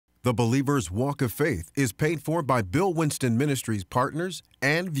The Believer's Walk of Faith is paid for by Bill Winston Ministries partners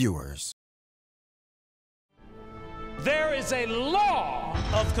and viewers. There is a law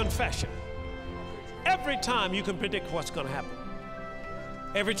of confession. Every time you can predict what's going to happen.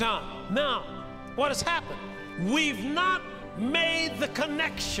 Every time. Now, what has happened? We've not made the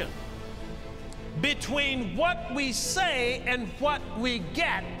connection between what we say and what we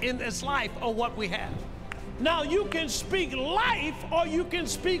get in this life or what we have. Now, you can speak life or you can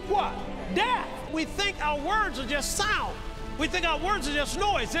speak what? Death. We think our words are just sound. We think our words are just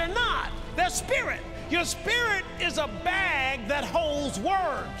noise. They're not. They're spirit. Your spirit is a bag that holds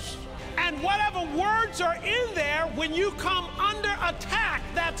words. And whatever words are in there, when you come under attack,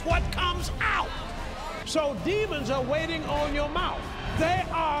 that's what comes out. So demons are waiting on your mouth. They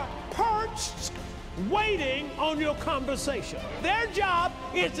are perched, waiting on your conversation. Their job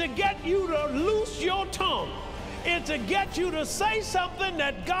is to get you to loose your tongue. It's to get you to say something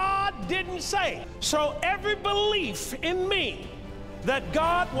that God didn't say. So every belief in me that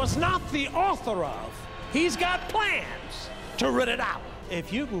God was not the author of, He's got plans to root it out.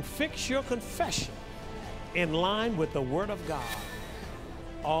 If you can fix your confession in line with the Word of God,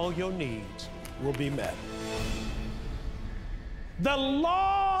 all your needs will be met. The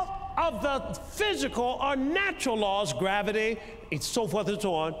law of the physical or natural laws, gravity, and so forth and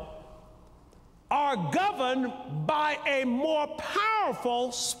so on, are governed by a more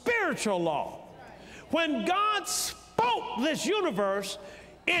powerful spiritual law. When God spoke this universe,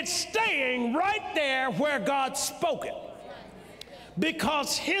 it's staying right there where God spoke it.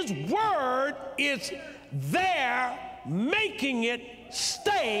 Because His word is there making it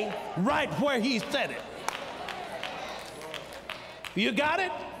stay right where He said it. You got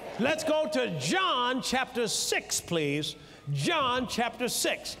it? Let's go to John chapter 6, please. John chapter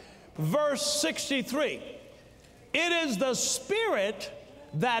 6, verse 63. It is the Spirit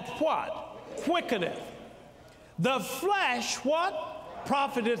that what? Quickeneth. The flesh what?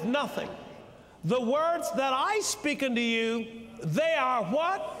 Profiteth nothing. The words that I speak unto you, they are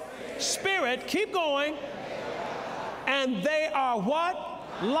what? Spirit. Keep going. And they are what?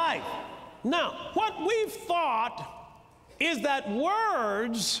 Life. Now, what we've thought is that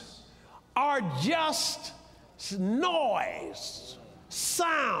words are just noise,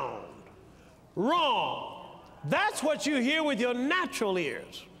 sound, wrong. That's what you hear with your natural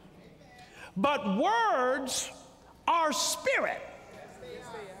ears. But words are spirit.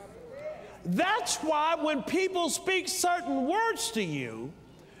 That's why when people speak certain words to you,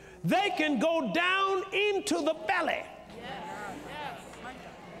 they can go down into the belly.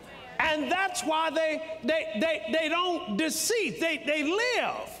 And that's why they don't deceive. They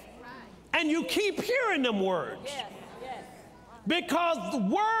live. And you keep hearing them words. Because the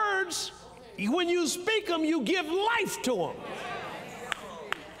words, when you speak them, you give life to them.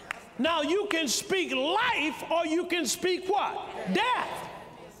 Now, you can speak life or you can speak what? Death.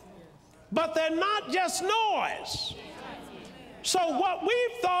 But they're not just noise. So what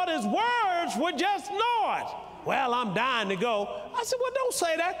we've thought is words were just noise. Well, I'm dying to go. I said, well, don't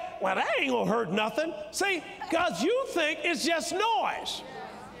say that. Well, that ain't gonna hurt nothing. See, because you think it's just noise.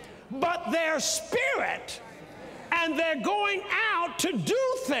 But they're spirit, and they're going out to do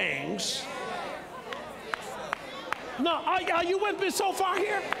things. Now, are you with me so far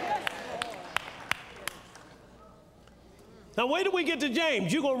here? Now, wait till we get to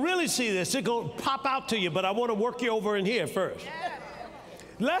James. You're going to really see this. It's going to pop out to you, but I want to work you over in here first.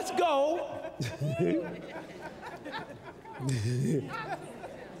 Let's go.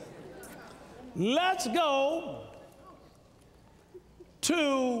 Let's go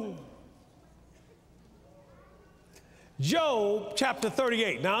to Job chapter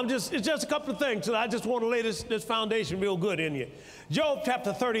 38. Now, it's just a couple of things, so I just want to lay this foundation real good in you. Job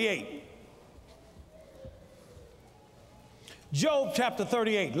chapter 38. Job chapter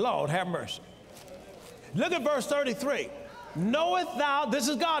 38. Lord, have mercy. Look at verse 33. Knowest thou, this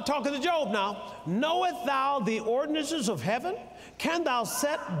is God talking to Job now, knowest thou the ordinances of heaven? Can thou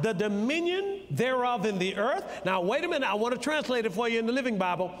set the dominion thereof in the earth? Now, wait a minute. I want to translate it for you in the Living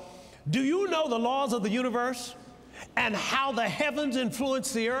Bible. Do you know the laws of the universe and how the heavens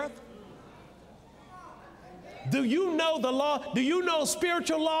influence the earth? Do you know the law? Do you know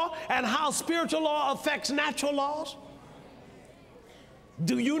spiritual law and how spiritual law affects natural laws?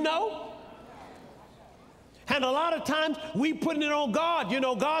 Do you know? And a lot of times we put it on God. You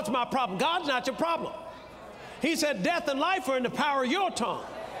know, God's my problem. God's not your problem. He said death and life are in the power of your tongue.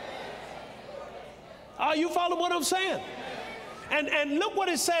 Are you following what I'm saying? And look what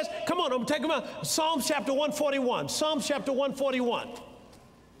it says. Come on, I'm going to take them out. Psalms chapter 141. Psalms chapter 141.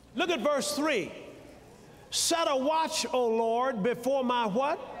 Look at verse 3. Set a watch, O Lord, before my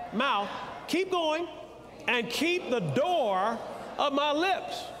what? mouth, keep going, and keep the door of my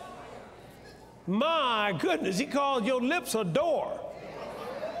lips. My goodness, he called your lips a door.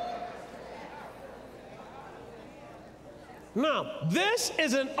 Now, this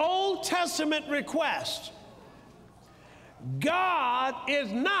is an Old Testament request. God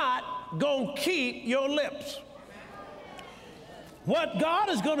is not going to keep your lips. What God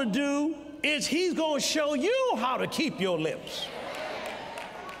is going to do is he's going to show you how to keep your lips.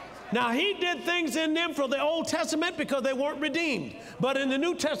 Now, he did things in them for the Old Testament because they weren't redeemed. But in the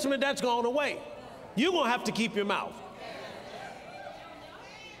New Testament, that's gone away. You're going to have to keep your mouth.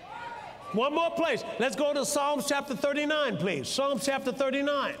 One more place. Let's go to Psalms chapter 39, please. Psalms chapter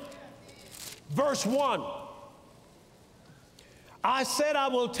 39, verse 1. I said, I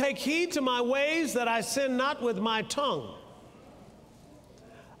will take heed to my ways that I sin not with my tongue.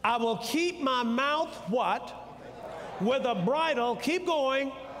 I will keep my mouth, what? With a bridle. Keep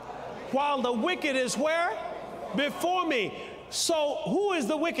going. While the wicked is where? Before me. So who is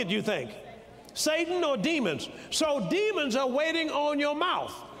the wicked, you think? Satan or demons? So demons are waiting on your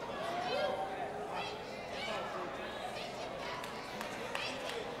mouth.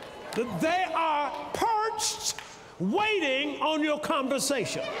 They are perched waiting on your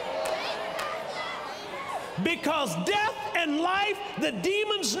conversation. Because death and life, the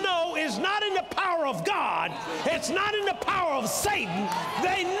demons know, is not in the power of God. It's not in the power of Satan.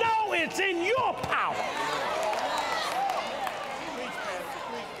 They know it's in your power.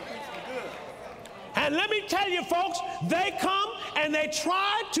 And let me tell you, folks, they come and they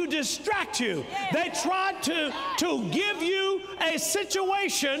try to distract you. They try to give you a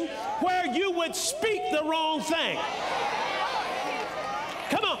situation where you would speak the wrong thing.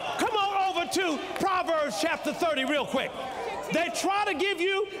 Come on over to Proverbs chapter 30 real quick. They try to give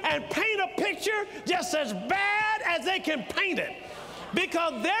you and paint a picture just as bad as they can paint it.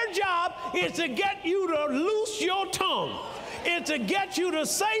 Because their job is to get you to loose your tongue. It's to get you to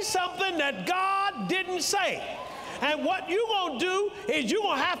say something that God didn't say. And what you're going to do is you're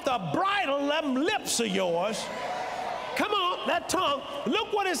going to have to bridle them lips of yours. Come on, that tongue.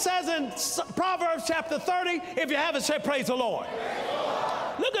 Look what it says in Proverbs chapter 30. If you haven't, say praise the Lord.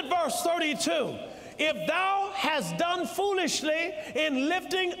 Look at verse 32. If thou hast done foolishly in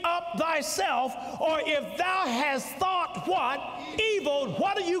lifting up thyself, or if thou hast thought what? Evil,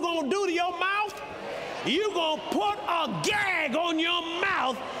 what are you going to do to your mouth? You're going to put a gag on your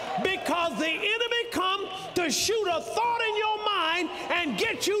mouth, because the enemy comes to shoot a thought in your mind and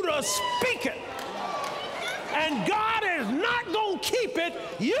get you to speak it. And God is not going to keep it.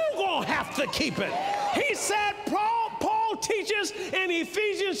 You're going to have to keep it. He said, Paul teaches in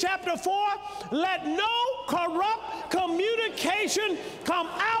Ephesians chapter 4, let no corrupt communication come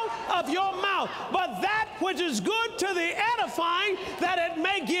out of your mouth, but that which is good to the edifying, that it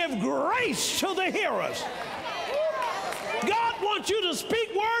may give grace to the hearers. God wants you to speak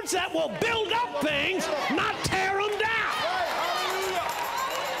words that will build up things, not tear them down.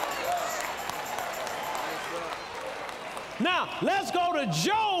 Now, let's go to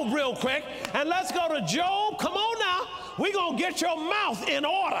Job real quick, and let's go to Job. Come on now. We're going to get your mouth in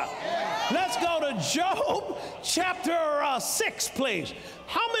order. Let's go to Job chapter 6, please.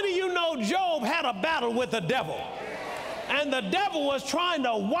 How many of you know Job had a battle with the devil? And the devil was trying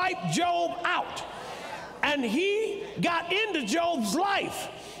to wipe Job out. And he got into Job's life.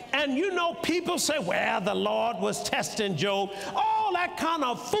 And you know, people say, well, the Lord was testing Job. All that kind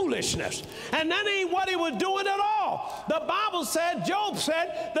of foolishness. And that ain't what he was doing at all. The Bible said, Job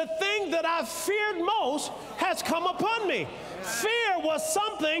said, the thing that I feared most has come upon me. Fear was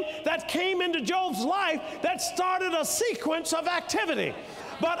something that came into Job's life that started a sequence of activity.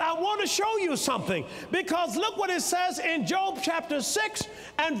 But I want to show you something, because look what it says in Job chapter 6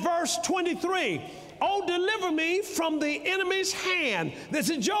 and verse 23. Oh, deliver me from the enemy's hand.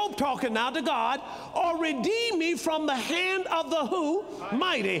 This is Job talking now to God. Or redeem me from the hand of the who?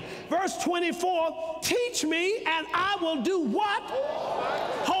 Mighty. Verse 24, teach me and I will do what?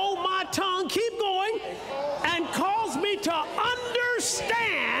 Hold my tongue, keep going, and cause me to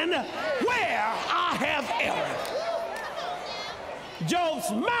understand where I have erred.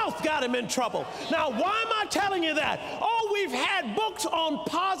 Job's mouth got him in trouble. Now, why am I telling you that? Oh, we've had books on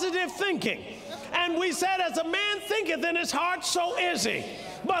positive thinking. And we said, as a man thinketh in his heart, so is he.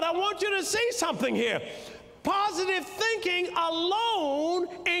 But I want you to see something here. Positive thinking alone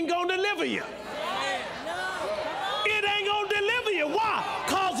ain't going to deliver you. It ain't going to deliver you. Why?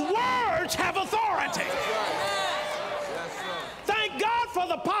 Because words have authority. Thank God for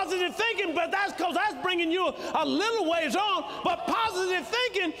the positive thinking, but that's because that's bringing bringing you a little ways on, but positive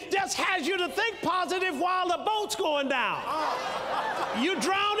thinking just has you to think positive while the boat's going down. You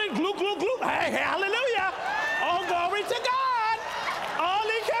drowning, glue, glue, glue. Hey, hallelujah. Oh, glory to God.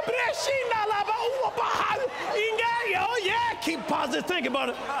 Oh, yeah, keep positive thinking about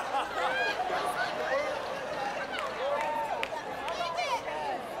it.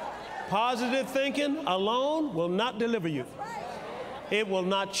 Positive thinking alone will not deliver you. It will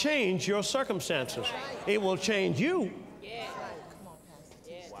not change your circumstances. It will change you.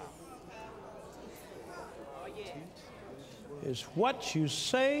 It's what you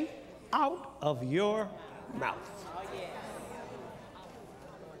say out of your mouth.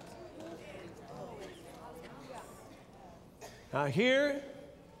 Now here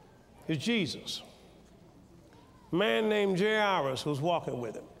is Jesus. A man named Jairus was walking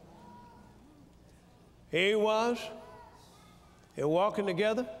with him. Here he was. They're walking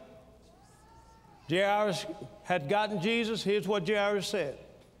together. Jairus had gotten Jesus. Here's what Jairus said.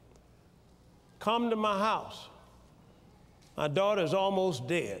 Come to my house. My daughter is almost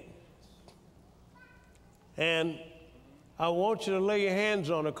dead. And I want you to lay your hands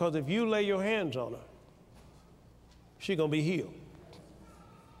on her, because if you lay your hands on her, she's going to be healed.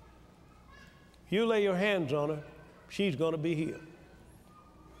 You lay your hands on her, she's going to be healed.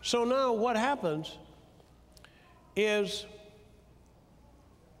 So now what happens is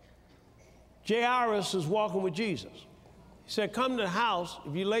Jairus is walking with Jesus. He said, come to the house.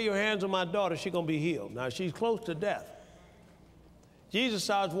 If you lay your hands on my daughter, she's going to be healed. Now, she's close to death. Jesus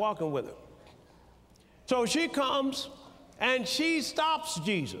starts walking with her. So she comes and she stops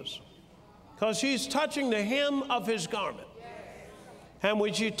Jesus because she's touching the hem of his garment. And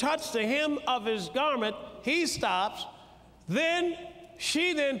when she touched the hem of his garment, he stops. Then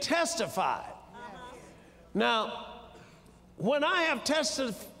she then testified. Now, when I have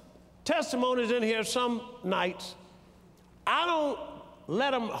testimonies in here some nights, I don't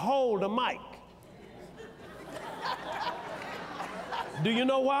let them hold a mic. Do you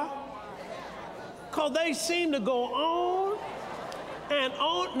know why? Because they seem to go on and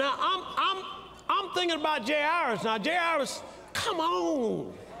on. Now, I'm thinking about Jairus. Now, Jairus, come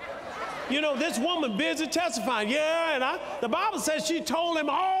on. You know, this woman busy testifying. Yeah, and the Bible says she told him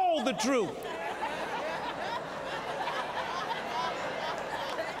all the truth.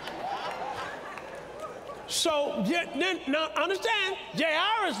 So, now understand,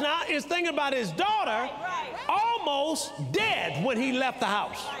 Jairus now is thinking about his daughter almost dead when he left the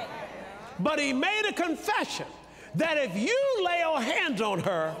house. But he made a confession that if you lay your hands on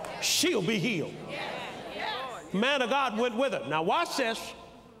her, she'll be healed. Man of God went with her. Now watch this.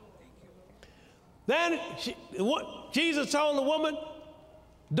 Then Jesus told the woman,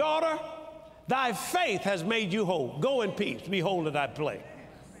 daughter, thy faith has made you whole. Go in peace, be whole of thy plague.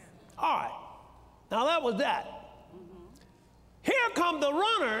 All right. Now that was that. Here come the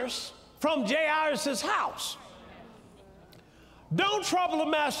runners from Jairus' house. Don't trouble the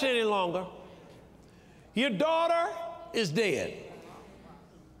master any longer. Your daughter is dead.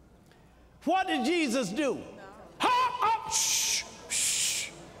 What did Jesus do? Ha, up, shh,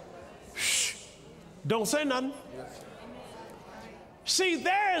 shh, shh. Don't say nothing. See,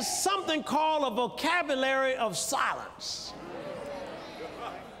 there is something called a vocabulary of silence.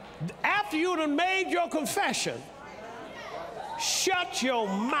 After you done made your confession, shut your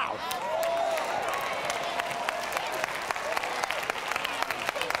mouth.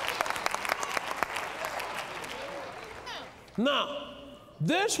 Now,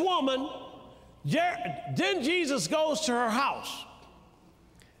 this woman, then Jesus goes to her house.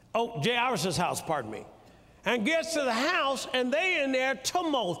 Oh, Jairus' house, pardon me. And gets to the house, and they in there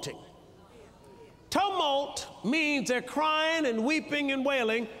tumulting. Tumult means they're crying and weeping and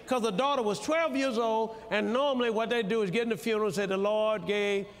wailing because the daughter was 12 years old, and normally what they do is get in the funeral and say, the Lord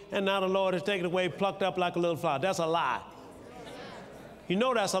gave, and now the Lord has taken away, plucked up like a little flower. That's a lie. You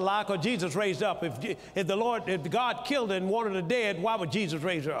know that's a lie because Jesus raised up. If God killed her and wanted her dead, why would Jesus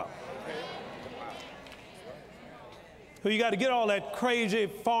raise her up? So you got to get all that crazy,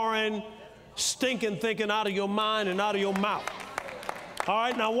 foreign, stinking thinking out of your mind and out of your mouth. All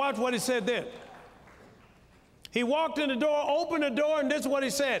right, now watch what he said then. He walked in the door, opened the door, and this is what he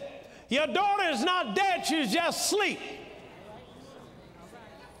said. Your daughter is not dead, she's just asleep.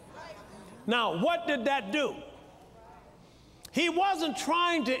 Now, what did that do? He wasn't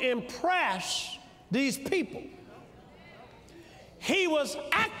trying to impress these people. He was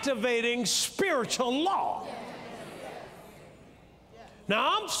activating spiritual law.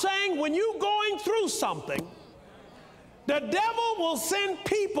 Now, I'm saying when you're going through something, the devil will send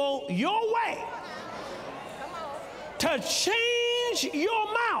people your way to change your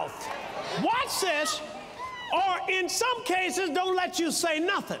mouth. Watch this. Or in some cases, don't let you say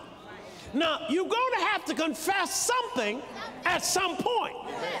nothing. Now, you're going to have to confess something at some point.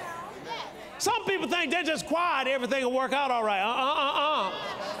 Some people think they're just quiet, everything will work out all right.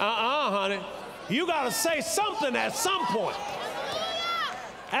 Honey. You got to say something at some point.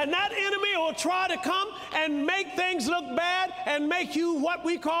 And that enemy will try to come and make things look bad and make you what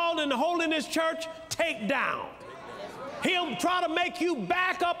we call in the Holiness Church, take down. He'll try to make you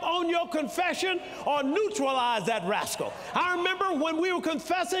back up on your confession or neutralize that rascal. I remember when we were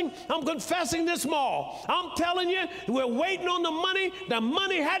confessing, I'm confessing this mall. I'm telling you, we're waiting on the money. The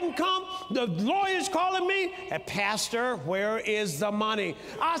money hadn't come. The lawyer's calling me. Hey, Pastor, where is the money?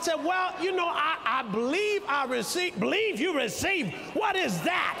 I said, well, you know, I believe I received. Believe you received. What is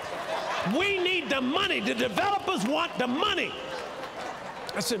that? We need the money. The developers want the money.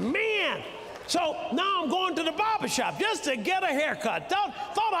 I said, man. So now I'm going to the barbershop just to get a haircut.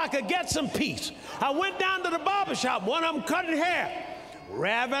 Thought I could get some peace. I went down to the barbershop, one of them cutting hair.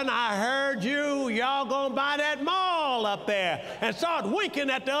 Reverend, I heard y'all gonna buy that mall up there, and start winking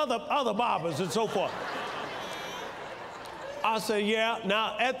at the other barbers and so forth. I said, yeah.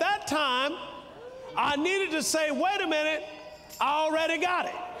 Now, at that time, I needed to say, wait a minute, I already got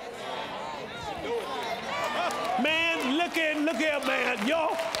it. Man, look here, man.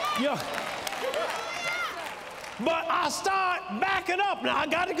 Yo. But I start backing up. Now, I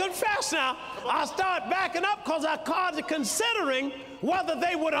got to confess now. I start backing up because I started considering whether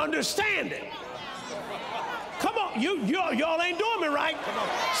they would understand it. Come on, y'all ain't doing me right.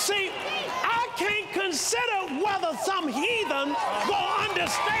 See, I can't consider whether some heathen gonna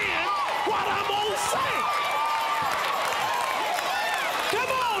understand what I'm gonna say. Come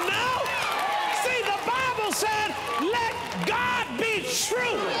on now. See, the Bible said, let God be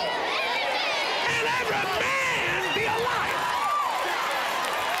true and every man be a liar.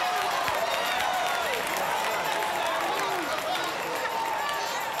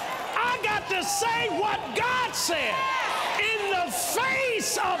 I got to say what God said. In the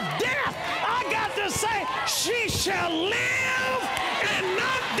face of death, I got to say, she shall live and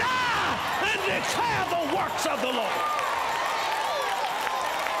not die and declare the works of the Lord.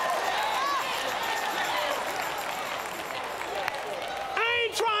 I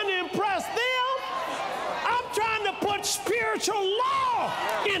ain't trying to impress them. I'm trying to put spiritual law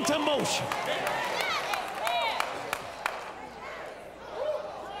into motion.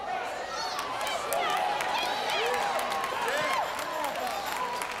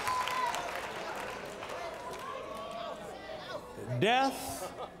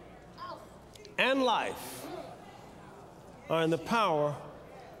 Death and life are in the power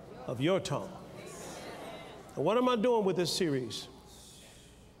of your tongue. And what am I doing with this series?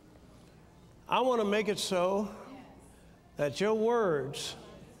 I want to make it so that your words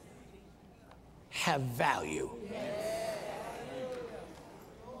have value.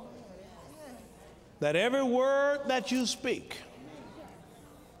 That every word that you speak,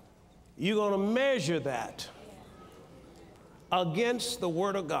 you're going to measure that against the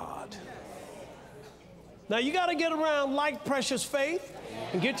Word of God. Now, you got to get around like precious faith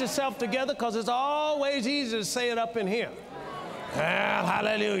and get yourself together, because it's always easy to say it up in here. Well,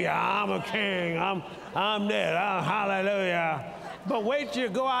 hallelujah, I'm a king, I'm dead, hallelujah. But wait till you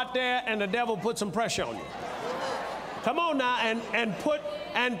go out there and the devil put some pressure on you. Come on now, and put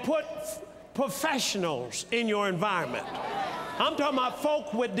professionals in your environment. I'm talking about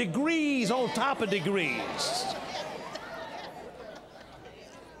folk with degrees on top of degrees.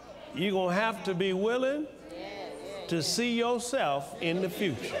 You're going to have to be willing to see yourself in the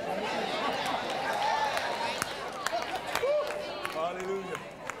future.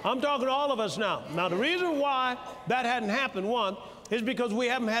 I'm talking to all of us now. Now, the reason why that hadn't happened, one, is because we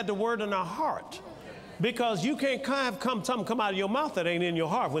haven't had the word in our heart. Because you can't have something come out of your mouth that ain't in your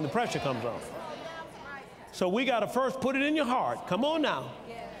heart when the pressure comes off. So we got to first put it in your heart. Come on now.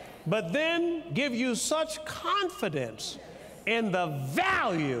 But then give you such confidence in the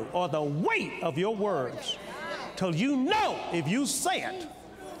value or the weight of your words till you know if you say it,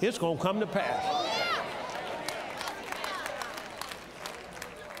 it's going to come to pass.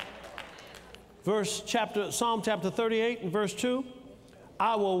 Psalm chapter 38 and verse 2,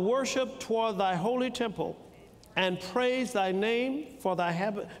 I will worship toward thy holy temple and praise thy name for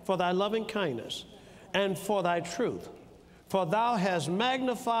thy loving kindness and for thy truth. For thou hast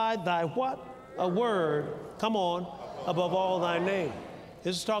magnified thy what? A word, come on, above all thy name.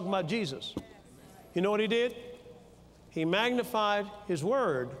 This is talking about Jesus. You know what he did? He magnified his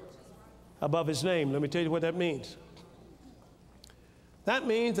word above his name. Let me tell you what that means. That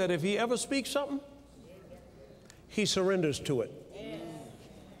means that if he ever speaks something, he surrenders to it.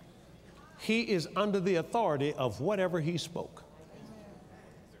 He is under the authority of whatever he spoke,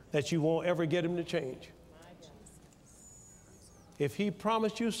 that you won't ever get him to change. If he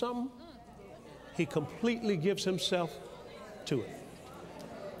promised you something, he completely gives himself to it.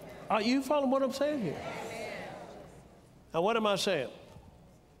 Are you following what I'm saying here? Now, what am I saying?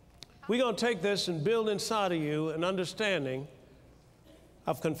 We're going to take this and build inside of you an understanding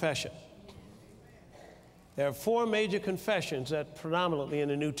of confession. There are 4 major confessions that predominantly in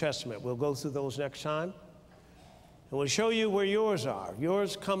the New Testament. We'll go through those next time. And we'll show you where yours are.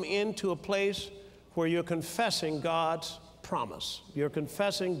 Yours come into a place where you're confessing God's promise. You're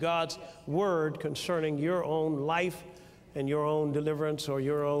confessing God's word concerning your own life and your own deliverance or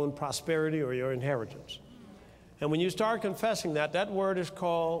your own prosperity or your inheritance. And when you start confessing that, that word is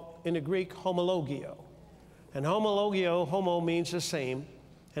called, in the Greek, homologio. And homologio, homo means the same,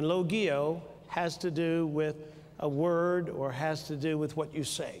 and logio has to do with a word or has to do with what you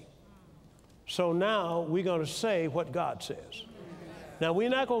say. So now we're going to say what God says. Now, we're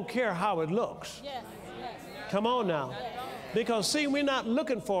not going to care how it looks. Come on now. Because, see, we're not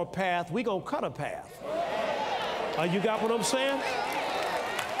looking for a path. We're going to cut a path. You got what I'm saying?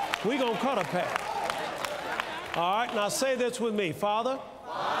 We're going to cut a path. All right, now say this with me. Father,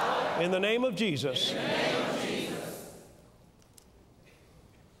 in the name of Jesus,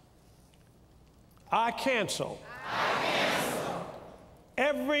 I cancel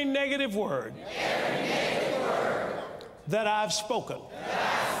every negative word that I've spoken.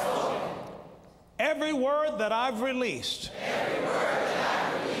 Every word that I've released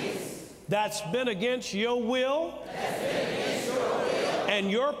that's been against your will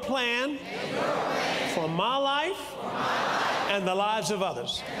and your plan for my life and the lives of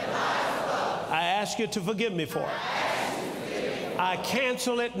others. I ask you to forgive me for it. I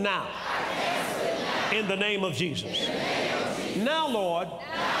cancel it now in the name of Jesus. Now, Lord,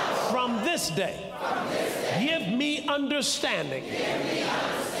 from this day, give me understanding.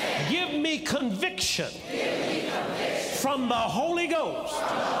 Give me conviction from the Holy Ghost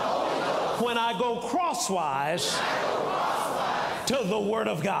when I go crosswise to the Word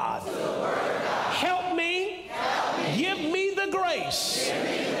of God. Help me, give me the grace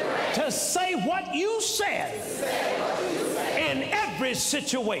to say what you said in every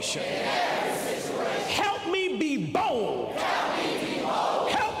situation. Help me be bold.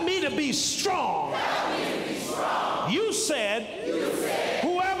 Help me to be strong. You said,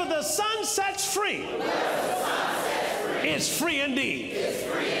 whoever the Son sets free is free indeed.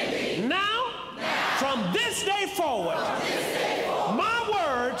 Now, from this day forward, my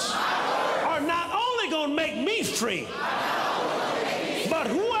words are not only going to make me free, but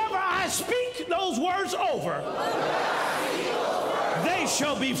whoever I speak those words over, they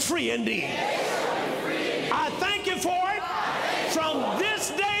shall be free indeed. I thank you for it. From this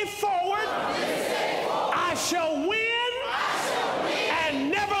day forward, I shall win and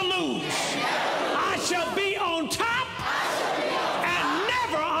never lose. I shall be on top and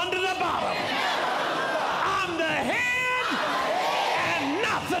never under the bottom. I'm the head and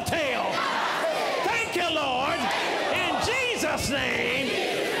not the tail. Thank you, Lord. In Jesus' name,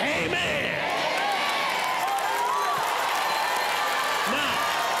 amen.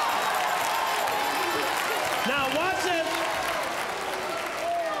 Now watch it.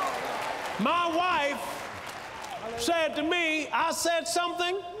 My wife said to me, I said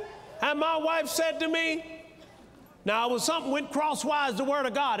something, and my wife said to me, now it was something went crosswise the Word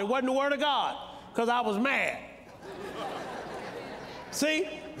of God. It wasn't the Word of God, because I was mad. See,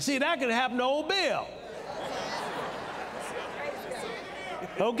 that could happen to old Bill.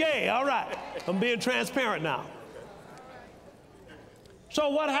 Okay, all right. I'm being transparent now. So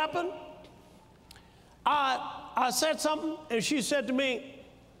what happened? I said something, and she said to me,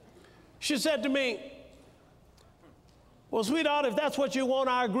 well, sweetheart, if that's what you want,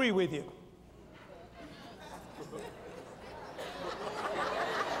 I agree with you.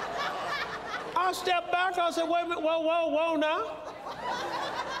 I stepped back. I said, wait a minute, whoa now.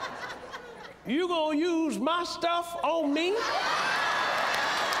 You gonna use my stuff on me?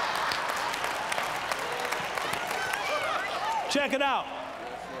 Check it out.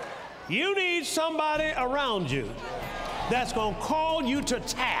 You need somebody around you that's going to call you to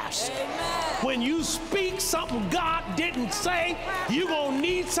task. Amen. When you speak something God didn't say, you're going to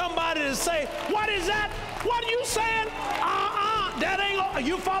need somebody to say, what is that? What are you saying? That ain't,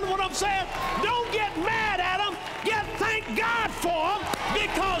 you follow what I'm saying? Don't get mad at them. Thank God for them,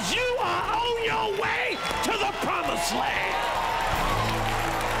 because you are on your way to the promised land.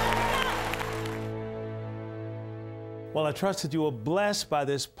 Well, I trust that you were blessed by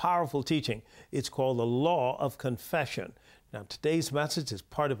this powerful teaching. It's called The Law of Confession. Now, today's message is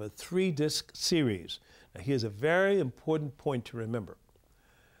part of a 3-disc series. Now, here's a very important point to remember.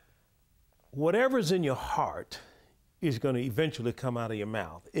 Whatever's in your heart is going to eventually come out of your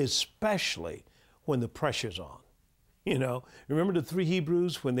mouth, especially when the pressure's on. You know, remember the 3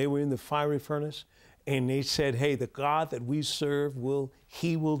 Hebrews when they were in the fiery furnace and they said, hey, the God that we serve,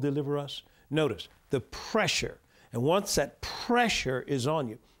 He will deliver us? Notice the pressure. And once that pressure is on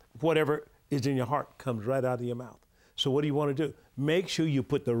you, whatever is in your heart comes right out of your mouth. So what do you want to do? Make sure you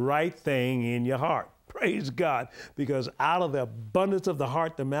put the right thing in your heart. Praise God, because out of the abundance of the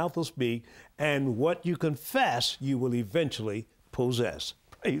heart, the mouth will speak, and what you confess, you will eventually possess.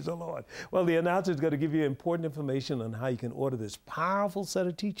 Praise the Lord. Well, the announcer is going to give you important information on how you can order this powerful set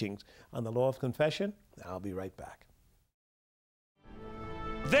of teachings on the law of confession. I'll be right back.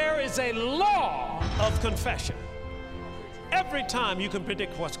 There is a law of confession. Every time you can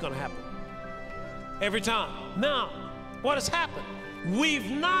predict what's going to happen. Every time. Now, what has happened? We've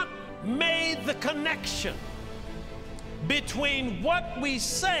not made the connection between what we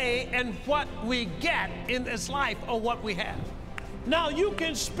say and what we get in this life or what we have. Now, you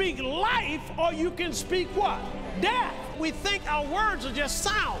can speak life or you can speak what? Death. We think our words are just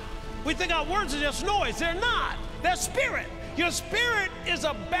sound. We think our words are just noise. They're not. They're spirit. Your spirit is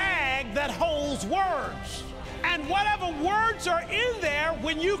a bag that holds words. And whatever words are in there,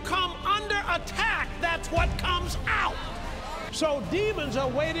 when you come under attack, that's what comes out. So demons are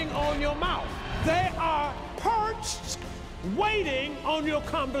waiting on your mouth. They are perched, waiting on your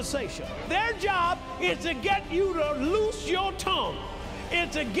conversation. Their job is to get you to loose your tongue.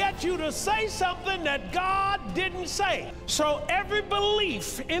 It's to get you to say something that God didn't say. So every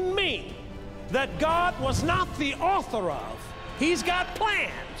belief in me that God was not the author of, He's got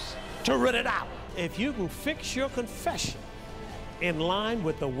plans to root it out. If you can fix your confession in line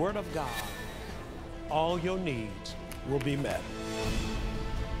with the Word of God, all your needs will be met.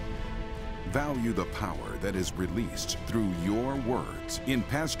 Value the power that is released through your words in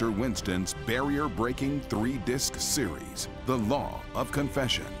Pastor Winston's barrier-breaking 3-disc series, The Law of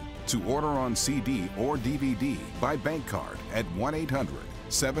Confession. To order on CD or DVD by bank card at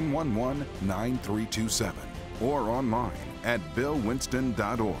 1-800-711-9327 or online at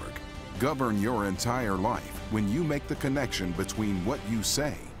billwinston.org. Govern your entire life when you make the connection between what you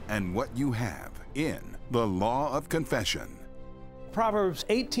say and what you have in the law of confession. Proverbs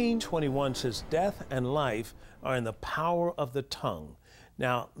 18:21 says, death and life are in the power of the tongue.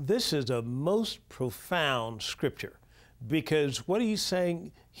 Now, this is a most profound scripture because what he's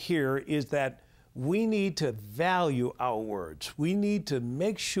saying here is that we need to value our words. We need to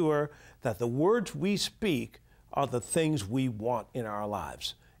make sure that the words we speak are the things we want in our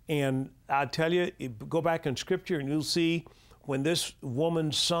lives. And I tell you, go back in scripture and you'll see when this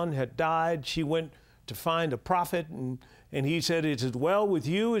woman's son had died, she went to find a prophet and he said, is it well with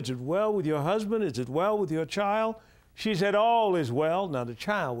you? Is it well with your husband? Is it well with your child? She said, all is well. Now the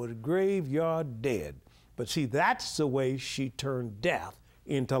child was graveyard dead. But see, that's the way she turned death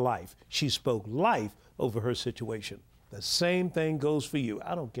into life. She spoke life over her situation. The same thing goes for you.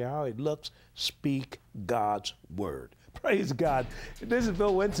 I don't care how it looks, speak God's word. Praise God. This is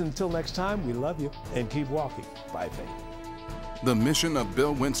Bill Winston. Until next time, we love you and keep walking by faith. The mission of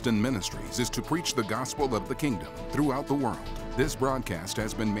Bill Winston Ministries is to preach the gospel of the kingdom throughout the world. This broadcast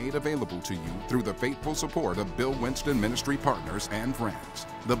has been made available to you through the faithful support of Bill Winston Ministry partners and friends.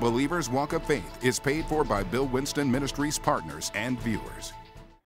 The Believer's Walk of Faith is paid for by Bill Winston Ministries partners and viewers.